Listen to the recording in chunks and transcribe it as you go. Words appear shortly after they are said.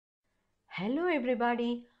Hello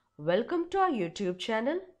everybody, welcome to our YouTube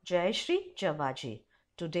channel Jayasree Javaji.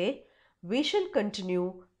 Today we shall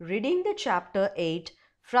continue reading the chapter 8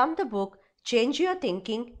 from the book Change Your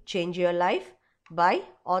Thinking, Change Your Life by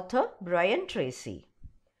author Brian Tracy.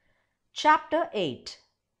 Chapter 8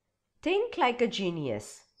 Think Like a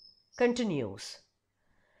Genius continues.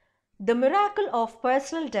 The Miracle of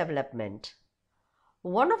Personal Development.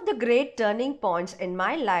 One of the great turning points in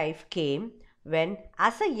my life came when,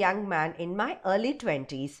 as a young man in my early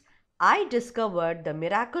 20s, I discovered the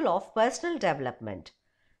miracle of personal development.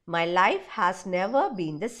 My life has never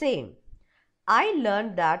been the same. I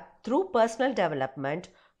learned that through personal development,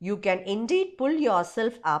 you can indeed pull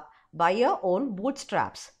yourself up by your own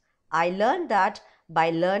bootstraps. I learned that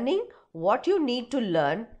by learning what you need to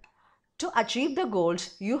learn to achieve the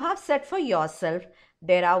goals you have set for yourself,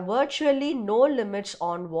 there are virtually no limits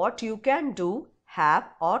on what you can do, have,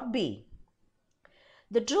 or be.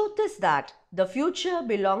 The truth is that the future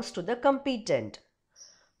belongs to the competent.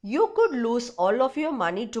 You could lose all of your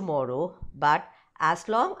money tomorrow, but as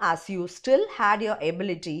long as you still had your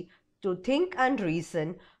ability to think and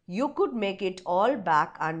reason, you could make it all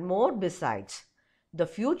back and more besides. The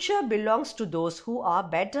future belongs to those who are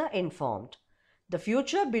better informed. The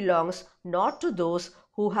future belongs not to those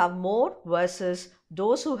who have more versus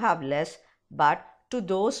those who have less, but to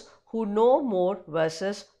those who know more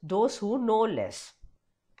versus those who know less.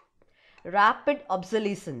 Rapid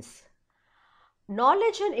obsolescence.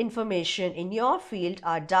 Knowledge and information in your field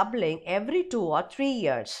are doubling every 2 or 3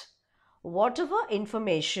 years. Whatever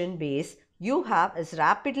information base you have is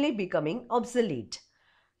rapidly becoming obsolete.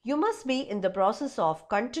 You must be in the process of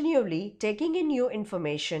continually taking in new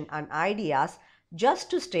information and ideas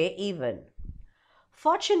just to stay even.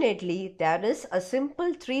 Fortunately, there is a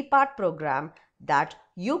simple 3-part program that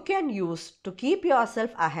you can use to keep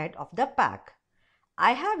yourself ahead of the pack.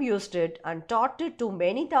 I have used it and taught it to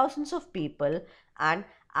many thousands of people, and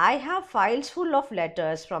I have files full of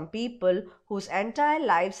letters from people whose entire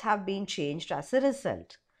lives have been changed as a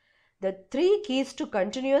result. The 3 keys to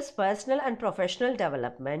continuous personal and professional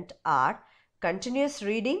development are continuous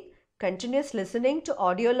reading, continuous listening to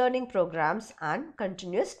audio learning programs, and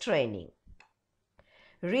continuous training.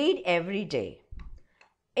 Read every day.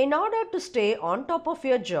 In order to stay on top of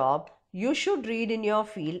your job, you should read in your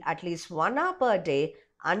field at least 1 hour per day,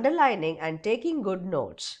 underlining and taking good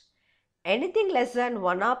notes. Anything less than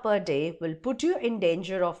 1 hour per day will put you in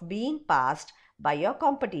danger of being passed by your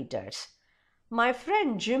competitors. My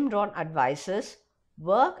friend Jim Rohn advises,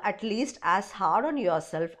 work at least as hard on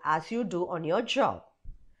yourself as you do on your job.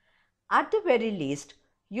 At the very least,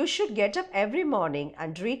 you should get up every morning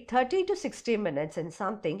and read 30 to 60 minutes in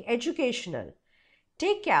something educational.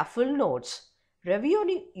 Take careful notes.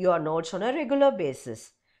 Review your notes on a regular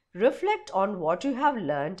basis. Reflect on what you have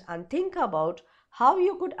learned and think about how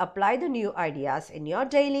you could apply the new ideas in your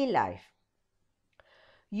daily life.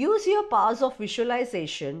 Use your powers of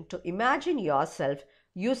visualization to imagine yourself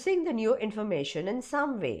using the new information in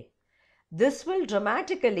some way. This will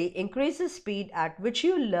dramatically increase the speed at which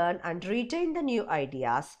you learn and retain the new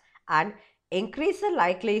ideas and increase the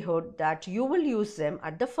likelihood that you will use them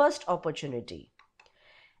at the first opportunity.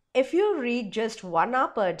 If you read just 1 hour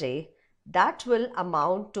per day, that will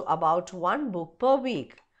amount to about 1 book per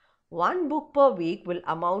week. 1 book per week will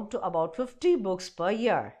amount to about 50 books per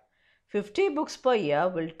year. 50 books per year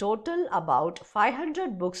will total about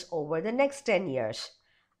 500 books over the next 10 years.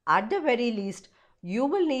 At the very least, you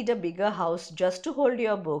will need a bigger house just to hold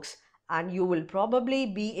your books, and you will probably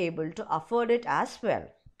be able to afford it as well.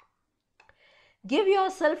 Give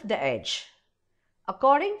yourself the edge.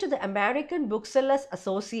 According to the American Booksellers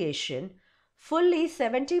Association, fully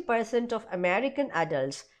 70% of American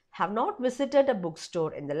adults have not visited a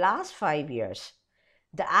bookstore in the last 5 years.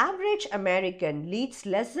 The average American reads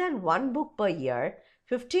less than 1 book per year.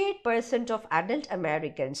 58% of adult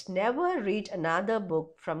Americans never read another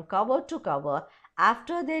book from cover to cover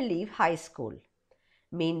after they leave high school.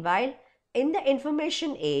 Meanwhile, in the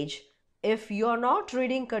information age, if you are not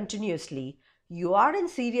reading continuously, you are in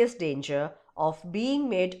serious danger of being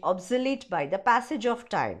made obsolete by the passage of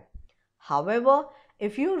time. However,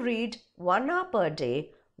 if you read 1 hour per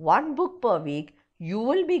day, 1 book per week, you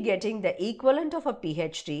will be getting the equivalent of a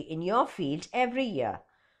PhD in your field every year.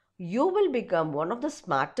 You will become one of the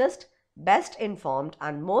smartest, best informed,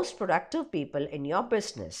 and most productive people in your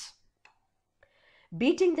business.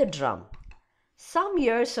 Beating the drum. Some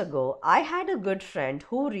years ago, I had a good friend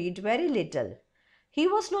who read very little. He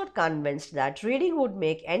was not convinced that reading would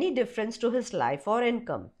make any difference to his life or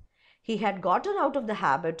income. He had gotten out of the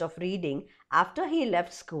habit of reading after he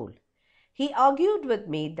left school. He argued with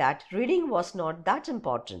me that reading was not that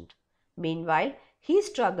important. Meanwhile, he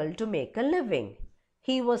struggled to make a living.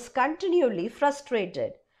 He was continually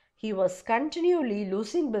frustrated. He was continually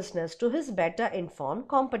losing business to his better informed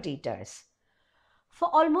competitors. For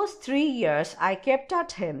almost 3 years, I kept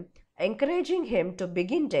at him, encouraging him to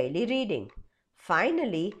begin daily reading.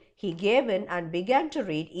 Finally, he gave in and began to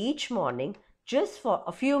read each morning just for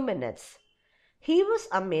a few minutes. He was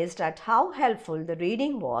amazed at how helpful the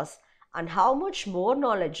reading was and how much more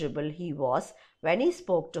knowledgeable he was when he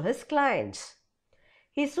spoke to his clients.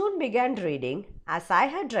 He soon began reading, as I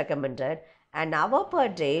had recommended, an hour per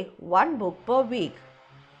day, one book per week.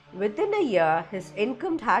 Within a year, his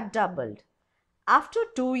income had doubled. After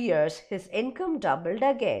 2 years, his income doubled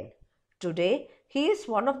again. Today, he is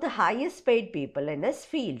one of the highest paid people in his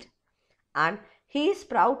field. And he is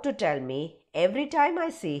proud to tell me every time I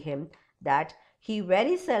see him that he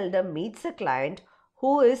very seldom meets a client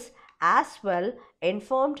who is as well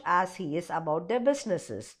informed as he is about their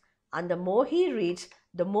businesses. And the more he reads,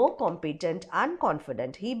 the more competent and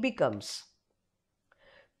confident he becomes.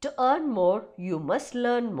 To earn more, you must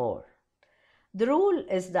learn more. The rule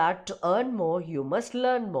is that to earn more, you must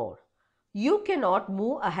learn more. You cannot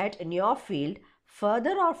move ahead in your field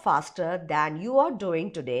further or faster than you are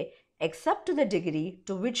doing today, except to the degree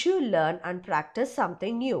to which you learn and practice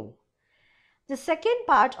something new. The second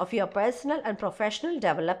part of your personal and professional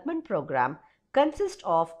development program consists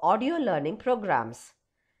of audio learning programs.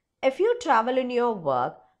 If you travel in your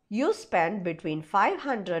work, you spend between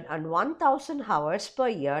 500 and 1000 hours per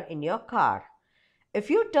year in your car. If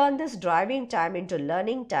you turn this driving time into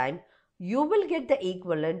learning time, you will get the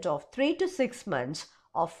equivalent of 3 to 6 months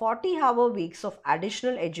of 40-hour weeks of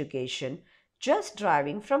additional education just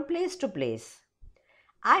driving from place to place.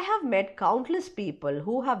 I have met countless people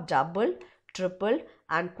who have doubled, tripled,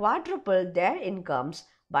 and quadrupled their incomes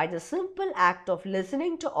by the simple act of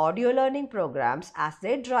listening to audio learning programs as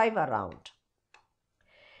they drive around.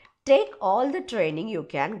 Take all the training you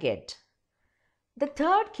can get. The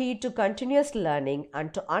third key to continuous learning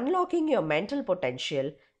and to unlocking your mental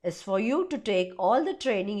potential is for you to take all the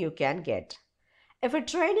training you can get. If a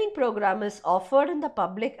training program is offered in the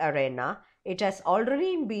public arena, it has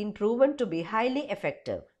already been proven to be highly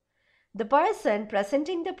effective. The person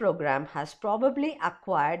presenting the program has probably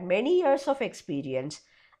acquired many years of experience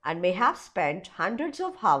and may have spent hundreds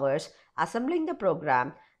of hours assembling the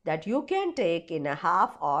program that you can take in a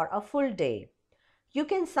half or a full day. You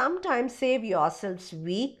can sometimes save yourselves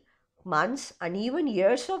weeks, months, and even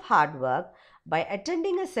years of hard work by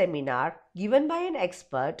attending a seminar given by an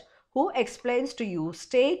expert who explains to you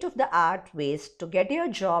state-of-the-art ways to get your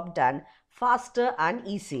job done faster and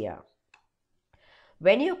easier.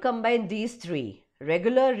 When you combine these three,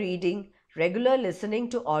 regular reading, regular listening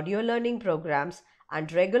to audio learning programs,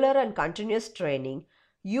 and regular and continuous training,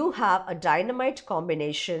 you have a dynamite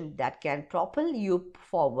combination that can propel you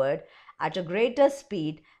forward at a greater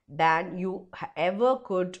speed than you ever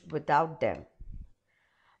could without them.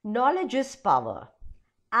 Knowledge is power.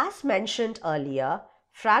 As mentioned earlier,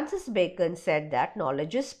 Francis Bacon said that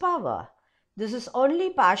knowledge is power. This is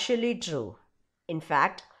only partially true. In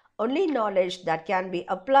fact, only knowledge that can be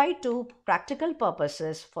applied to practical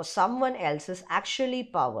purposes for someone else is actually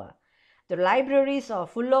power. The libraries are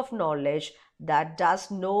full of knowledge that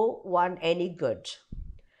does no one any good.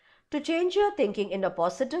 To change your thinking in a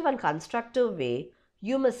positive and constructive way,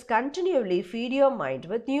 you must continually feed your mind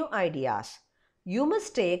with new ideas. You must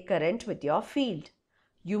stay current with your field.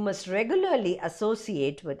 You must regularly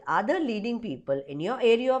associate with other leading people in your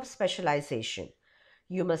area of specialization.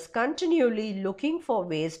 You must continually looking for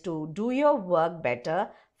ways to do your work better,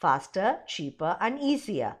 faster, cheaper, and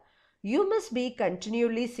easier. You must be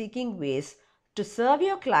continually seeking ways to serve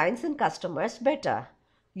your clients and customers better.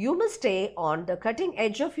 You must stay on the cutting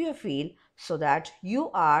edge of your field so that you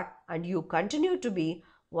are and you continue to be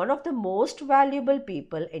one of the most valuable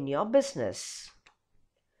people in your business.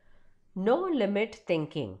 No limit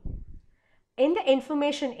thinking. In the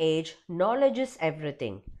information age, knowledge is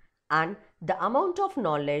everything, and the amount of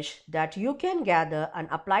knowledge that you can gather and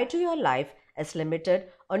apply to your life is limited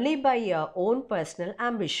only by your own personal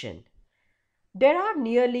ambition. There are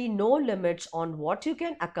nearly no limits on what you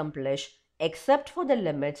can accomplish except for the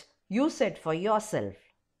limits you set for yourself.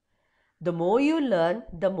 The more you learn,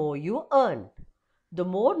 the more you earn. The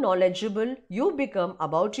more knowledgeable you become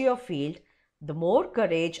about your field, the more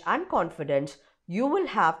courage and confidence you will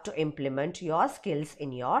have to implement your skills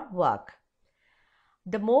in your work.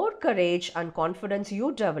 The more courage and confidence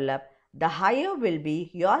you develop, the higher will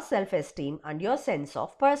be your self-esteem and your sense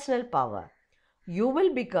of personal power. You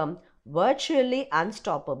will become virtually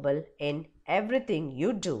unstoppable in everything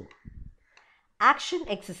you do. Action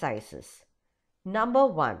exercises. Number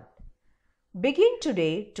 1. Begin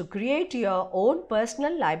today to create your own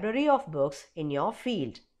personal library of books in your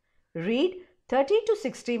field. Read 30 to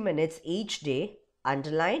 60 minutes each day,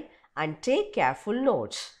 underline and take careful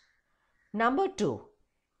notes. Number 2.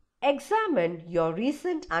 Examine your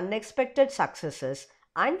recent unexpected successes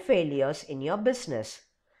and failures in your business.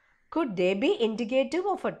 Could they be indicative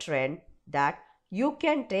of a trend that you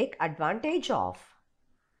can take advantage of?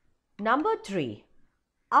 Number 3.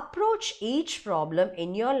 Approach each problem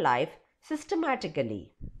in your life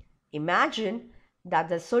systematically. Imagine that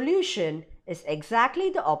the solution is exactly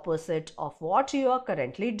the opposite of what you are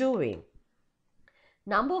currently doing.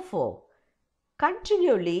 Number 4.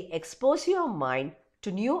 Continually expose your mind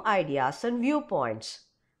to new ideas and viewpoints.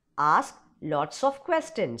 Ask lots of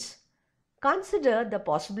questions. Consider the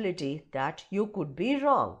possibility that you could be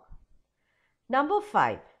wrong. Number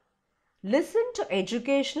 5. Listen to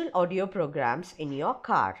educational audio programs in your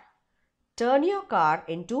car. Turn your car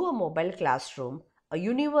into a mobile classroom, a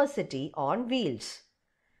university on wheels.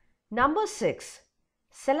 Number 6.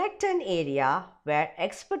 Select an area where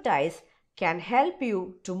expertise can help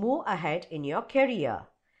you to move ahead in your career.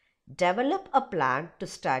 Develop a plan to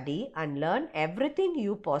study and learn everything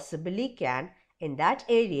you possibly can in that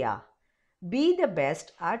area. Be the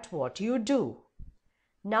best at what you do.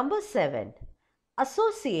 Number 7.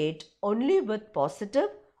 Associate only with positive,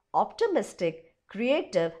 optimistic,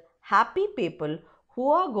 creative, happy people who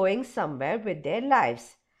are going somewhere with their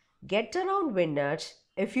lives. Get around winners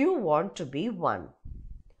if you want to be one.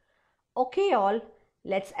 Okay all,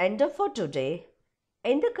 let's end up for today.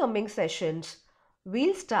 In the coming sessions,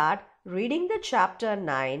 we'll start reading the chapter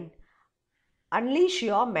 9, Unleash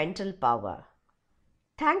Your Mental Power.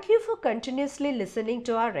 Thank you for continuously listening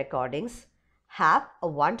to our recordings. Have a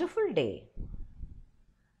wonderful day.